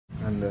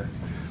and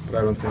but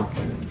I don't think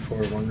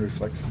 4-1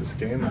 reflects this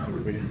game. I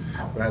think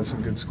we had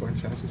some good scoring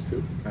chances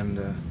too, and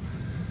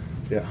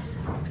yeah,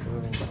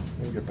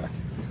 we'll get back.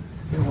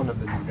 You're one of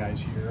the new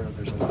guys here.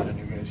 There's a lot of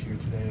new guys here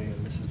today,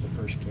 and this is the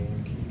first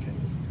game. Can you kind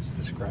of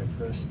describe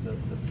for us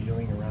the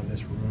feeling around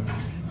this room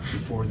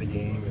before the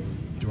game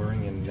and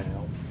during and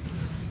now?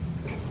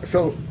 I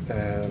felt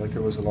like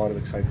there was a lot of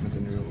excitement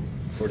in the room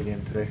for the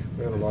game today.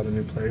 We have a lot of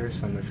new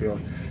players, and I feel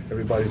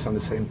everybody's on the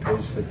same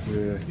page that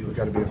we've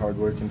got to be a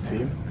hard-working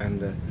team.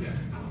 And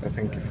I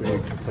think if we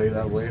can play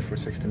that way for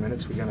 60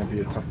 minutes, we're going to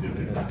be a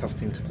tough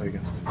team to play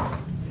against.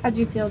 How do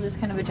you feel just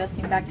kind of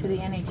adjusting back to the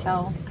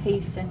NHL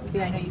pace and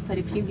speed? I know you played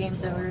a few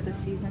games earlier this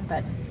season,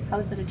 but how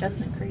was that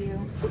adjustment for you?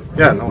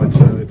 Yeah, no, it's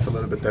a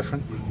little bit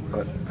different,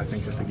 but I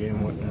think as the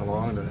game went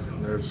along, the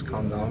nerves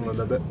calmed down a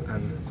little bit,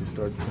 and you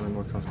start feeling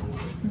more comfortable.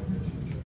 Mm-hmm.